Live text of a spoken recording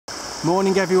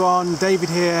Morning everyone, David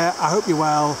here, I hope you're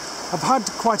well. I've had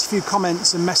quite a few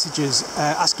comments and messages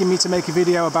asking me to make a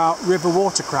video about river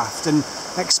watercraft and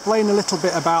explain a little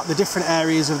bit about the different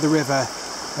areas of the river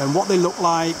and what they look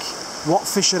like, what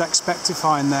fish I'd expect to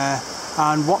find there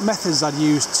and what methods I'd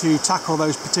use to tackle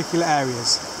those particular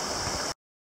areas.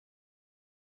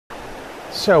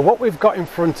 So what we've got in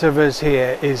front of us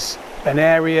here is an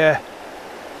area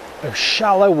of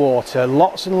shallow water,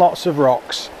 lots and lots of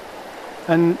rocks.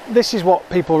 And this is what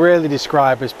people really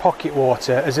describe as pocket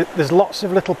water, as there's lots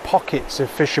of little pockets of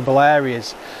fishable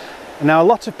areas. And now a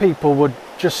lot of people would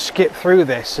just skip through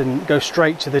this and go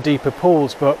straight to the deeper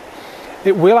pools, but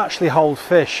it will actually hold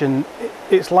fish, and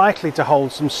it's likely to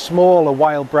hold some smaller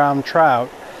wild brown trout.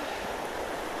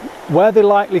 Where they're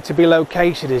likely to be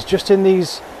located is just in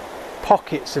these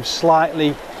pockets of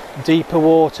slightly deeper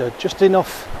water, just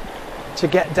enough to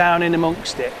get down in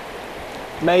amongst it.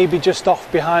 Maybe just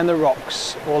off behind the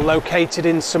rocks or located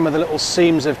in some of the little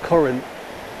seams of current.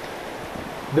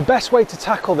 The best way to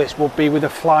tackle this would be with a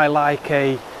fly like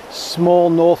a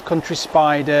small North Country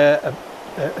spider,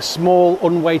 a small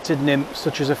unweighted nymph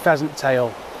such as a pheasant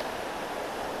tail.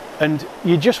 And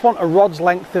you just want a rod's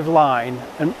length of line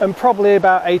and probably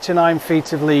about 8 or 9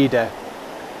 feet of leader.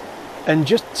 And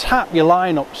just tap your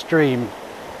line upstream.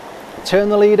 Turn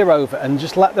the leader over and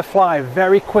just let the fly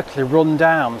very quickly run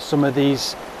down some of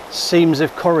these seams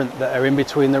of current that are in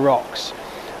between the rocks.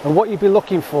 And what you'd be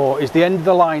looking for is the end of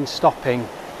the line stopping.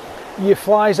 Your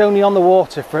fly's only on the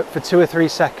water for 2 or 3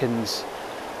 seconds.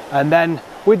 And then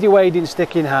with your wading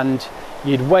stick in hand,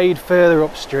 you'd wade further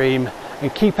upstream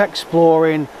and keep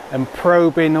exploring and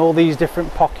probing all these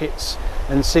different pockets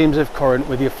and seams of current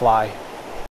with your fly.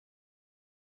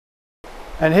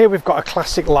 And here we've got a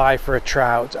classic lie for a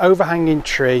trout. Overhanging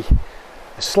tree,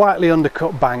 a slightly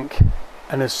undercut bank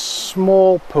and a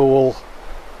small pool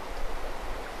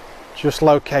just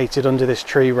located under this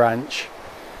tree branch.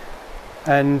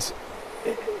 And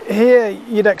here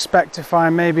you'd expect to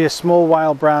find maybe a small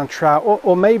wild brown trout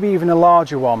or maybe even a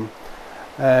larger one,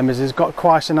 as it's got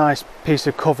quite a nice piece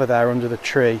of cover there under the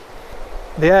tree.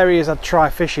 The areas I'd try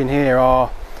fishing here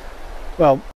are,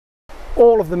 well,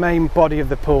 all of the main body of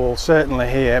the pool, certainly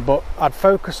here, but I'd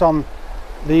focus on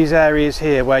these areas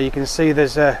here where you can see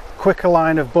there's a quicker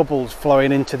line of bubbles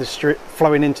flowing into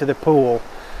the pool,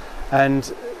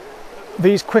 and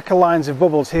these quicker lines of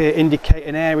bubbles here indicate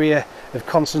an area of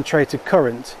concentrated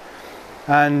current,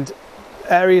 and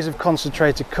areas of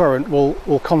concentrated current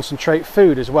will concentrate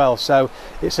food as well, so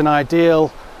it's an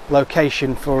ideal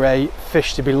location for a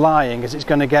fish to be lying, as it's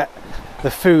going to get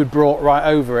the food brought right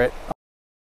over it.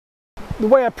 The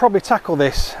way I'd probably tackle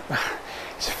this,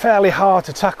 it's fairly hard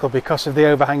to tackle because of the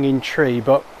overhanging tree,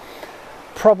 but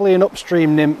probably an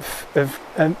upstream nymph of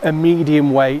a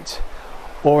medium weight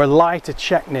or a lighter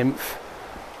check nymph,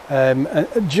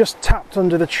 just tapped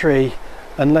under the tree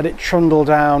and let it trundle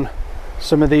down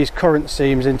some of these current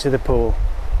seams into the pool.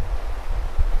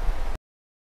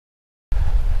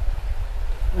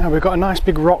 Now we've got a nice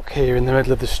big rock here in the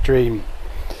middle of the stream.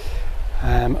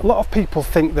 A lot of people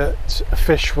think that a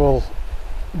fish will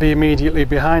be immediately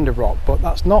behind a rock, but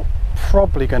that's not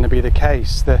probably going to be the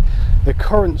case. The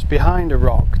currents behind a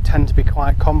rock tend to be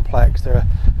quite complex. They're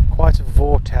quite a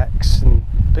vortex and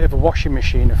a bit of a washing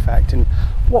machine effect, and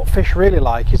what fish really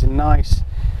like is a nice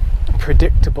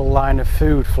predictable line of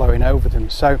food flowing over them.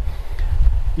 So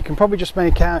you can probably just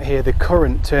make out here the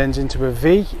current turns into a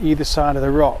V either side of the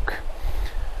rock,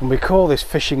 and we call this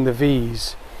fishing the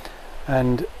V's,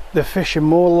 and the fish are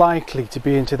more likely to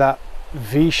be into that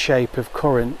V shape of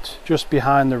current just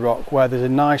behind the rock where there's a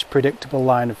nice predictable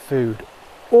line of food,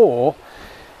 or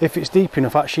if it's deep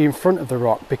enough actually in front of the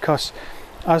rock, because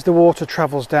as the water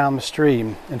travels down the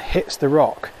stream and hits the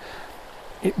rock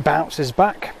it bounces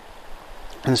back,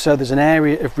 and so there's an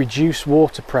area of reduced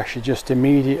water pressure just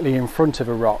immediately in front of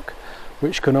a rock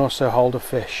which can also hold a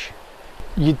fish.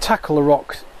 You'd tackle a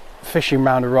rock, fishing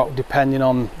around a rock, depending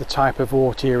on the type of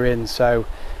water you're in. So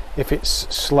if it's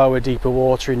slower, deeper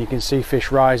water and you can see fish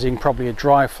rising, probably a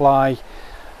dry fly.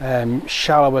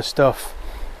 Shallower stuff,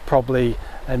 probably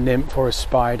a nymph or a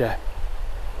spider.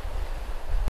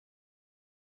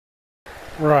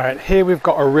 Right, here we've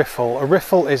got a riffle. A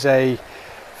riffle is a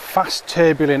fast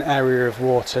turbulent area of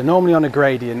water, normally on a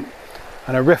gradient,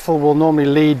 and a riffle will normally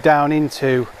lead down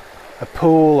into a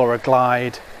pool or a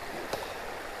glide.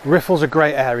 Riffles are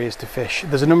great areas to fish.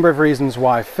 There's a number of reasons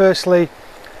why. Firstly,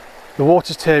 the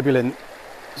water's turbulent,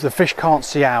 so the fish can't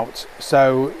see out,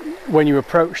 so when you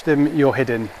approach them you're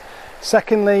hidden.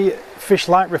 Secondly, fish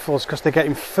like riffles because they're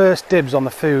getting first dibs on the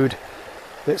food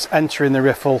that's entering the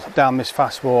riffle down this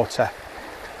fast water.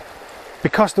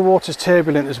 Because the water's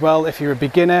turbulent as well, if you're a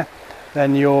beginner,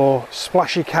 then your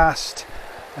splashy cast,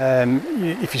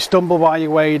 if you stumble while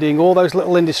you're wading, all those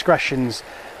little indiscretions,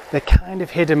 they're kind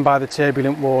of hidden by the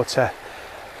turbulent water.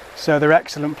 So they're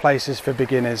excellent places for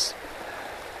beginners.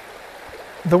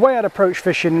 The way I'd approach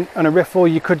fishing on a riffle,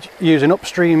 you could use an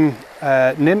upstream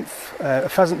nymph, a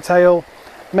pheasant tail,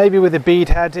 maybe with a bead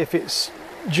head if it's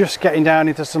just getting down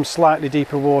into some slightly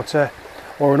deeper water,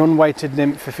 or an unweighted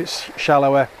nymph if it's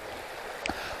shallower.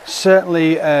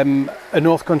 Certainly a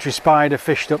North Country spider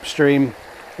fished upstream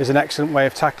is an excellent way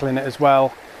of tackling it as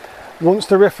well. Once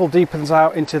the riffle deepens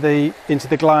out into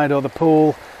the glide or the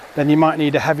pool, then you might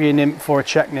need a heavier nymph or a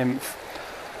check nymph.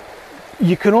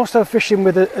 You can also fish in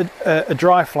with a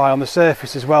dry fly on the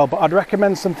surface as well, but I'd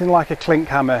recommend something like a clink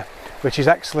hammer, which is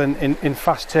excellent in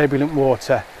fast turbulent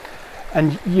water.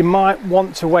 And you might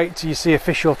want to wait till you see a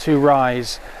fish or two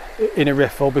rise in a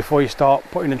riffle before you start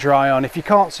putting a dry on. If you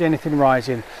can't see anything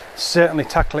rising, certainly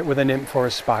tackle it with a nymph or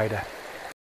a spider.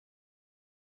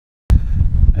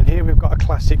 And here we've got a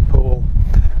classic pool.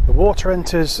 The water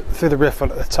enters through the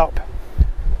riffle at the top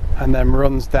and then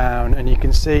runs down, and you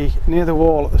can see near the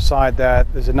wall at the side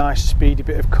there's a nice speedy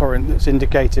bit of current that's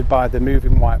indicated by the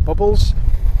moving white bubbles.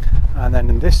 And then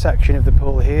in this section of the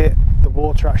pool here, the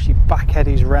water actually back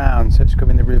eddies round, so it's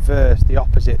coming the reverse, the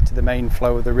opposite to the main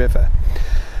flow of the river.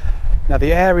 Now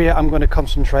the area I'm going to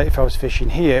concentrate if I was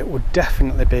fishing here would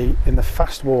definitely be in the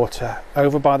fast water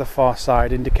over by the far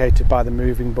side, indicated by the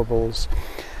moving bubbles.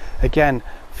 Again,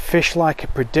 fish like a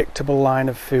predictable line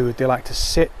of food. They like to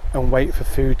sit and wait for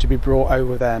food to be brought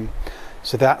over them.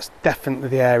 So that's definitely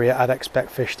the area I'd expect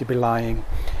fish to be lying.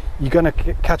 You're going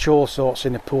to catch all sorts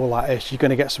in a pool like this. You're going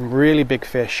to get some really big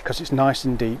fish because it's nice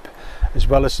and deep, as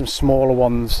well as some smaller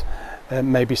ones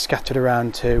maybe scattered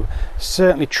around too.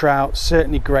 Certainly trout,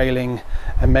 certainly grayling,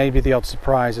 and maybe the odd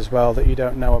surprise as well that you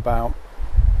don't know about.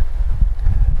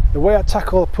 The way I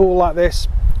tackle a pool like this,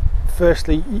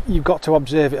 firstly you've got to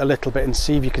observe it a little bit and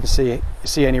see if you can see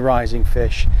any rising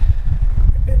fish.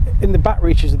 In the back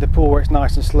reaches of the pool where it's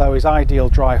nice and slow is ideal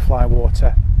dry fly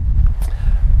water.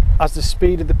 As the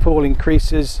speed of the pool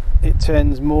increases, it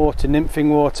turns more to nymphing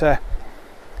water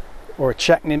or a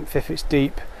check nymph if it's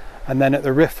deep, and then at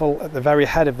the riffle at the very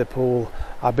head of the pool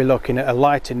I'll be looking at a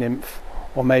lighter nymph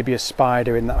or maybe a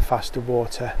spider in that faster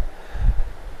water.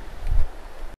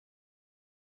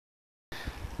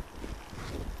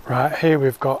 Right, here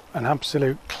we've got an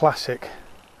absolute classic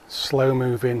slow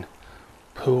moving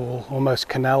pool, almost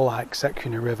canal-like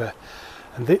section of river,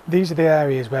 and these are the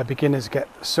areas where beginners get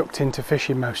sucked into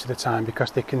fishing most of the time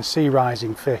because they can see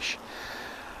rising fish.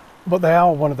 But they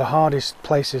are one of the hardest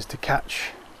places to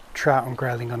catch trout and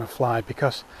grayling on a fly,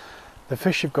 because the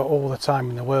fish have got all the time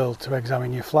in the world to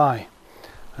examine your fly,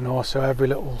 and also every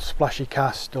little splashy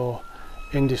cast or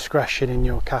indiscretion in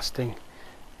your casting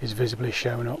is visibly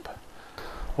shown up.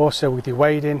 Also with your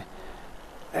wading,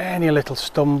 any little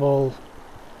stumble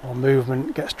or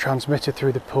movement gets transmitted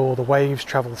through the pool, the waves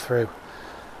travel through.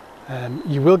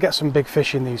 You will get some big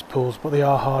fish in these pools, but they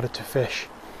are harder to fish.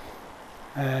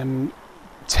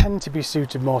 Tend to be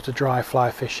suited more to dry fly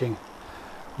fishing.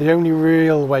 The only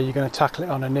real way you're going to tackle it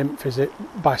on a nymph is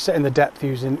by setting the depth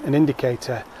using an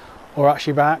indicator, or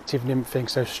actually by active nymphing,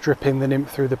 so stripping the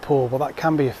nymph through the pool, but that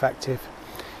can be effective.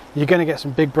 You're going to get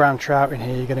some big brown trout in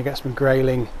here, you're going to get some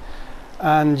grayling,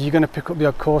 and you're going to pick up the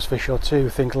odd coarse fish or two,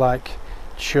 things like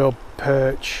chub,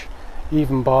 perch,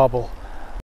 even barbel.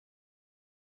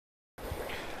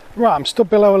 Right, I'm stood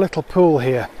below a little pool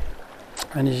here,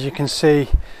 and as you can see,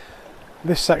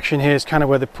 this section here is kind of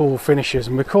where the pool finishes,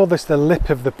 and we call this the lip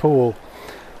of the pool.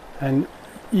 And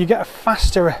you get a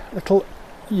faster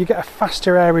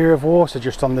area of water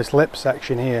just on this lip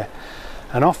section here,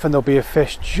 and often there'll be a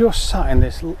fish just sat in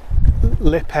this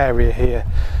lip area here.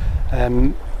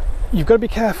 You've got to be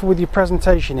careful with your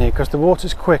presentation here because the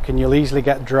water's quick and you'll easily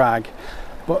get drag,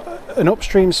 but an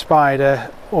upstream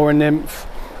spider or a nymph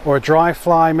or a dry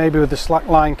fly, maybe with a slack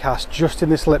line cast just in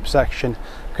this lip section,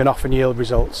 can often yield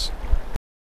results.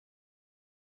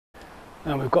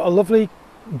 And we've got a lovely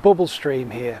bubble stream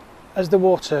here. As the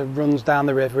water runs down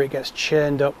the river, it gets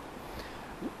churned up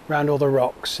around all the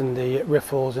rocks and the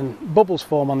riffles, and bubbles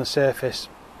form on the surface.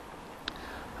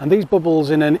 And these bubbles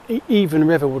in an even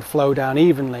river would flow down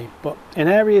evenly, but in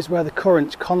areas where the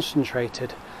current's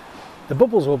concentrated, the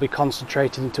bubbles will be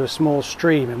concentrated into a small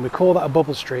stream, and we call that a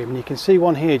bubble stream. And you can see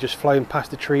one here just flowing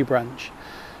past a tree branch.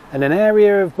 And an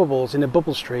area of bubbles in a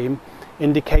bubble stream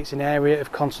indicates an area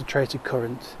of concentrated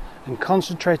current. And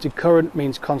concentrated current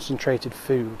means concentrated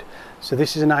food. So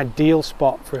this is an ideal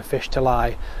spot for a fish to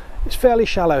lie It's fairly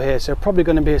shallow here, so probably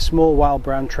going to be a small wild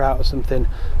brown trout or something,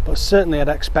 but certainly I'd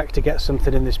expect to get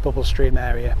something in this bubble stream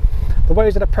area. The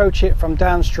ways I'd approach it: from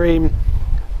downstream,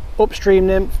 upstream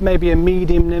nymph, maybe a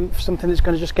medium nymph, something that's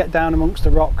going to just get down amongst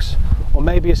the rocks, or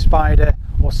maybe a spider,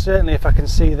 or certainly if I can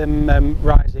see them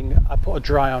rising, I put a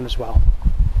dry on as well.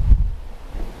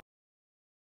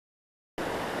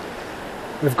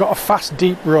 We've got a fast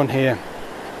deep run here.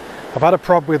 I've had a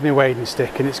prob with my wading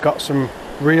stick and it's got some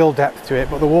real depth to it,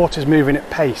 but the water's moving at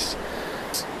pace.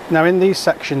 Now in these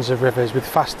sections of rivers with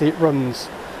fast deep runs,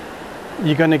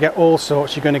 you're going to get all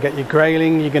sorts. You're going to get your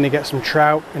grayling, you're going to get some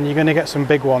trout, and you're going to get some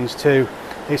big ones too.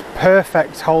 It's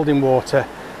perfect holding water,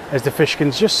 as the fish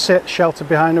can just sit sheltered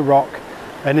behind a rock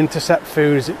and intercept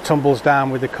food as it tumbles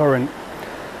down with the current.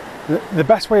 The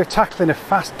best way of tackling a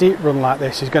fast deep run like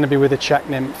this is going to be with a check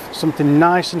nymph, something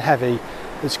nice and heavy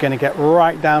that's going to get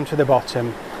right down to the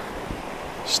bottom.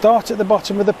 Start at the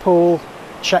bottom of the pool,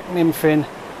 check nymphing,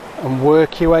 and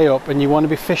work your way up, and you want to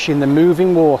be fishing the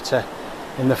moving water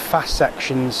in the fast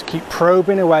sections. Keep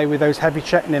probing away with those heavy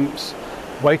check nymphs,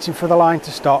 waiting for the line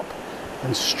to stop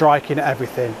and striking at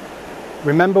everything.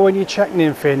 Remember, when you check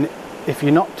nymphing, if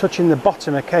you're not touching the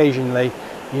bottom occasionally,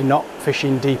 you're not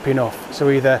fishing deep enough. So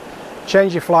either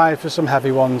change your flies for some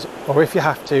heavy ones, or if you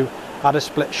have to, add a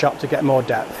split shot to get more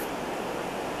depth.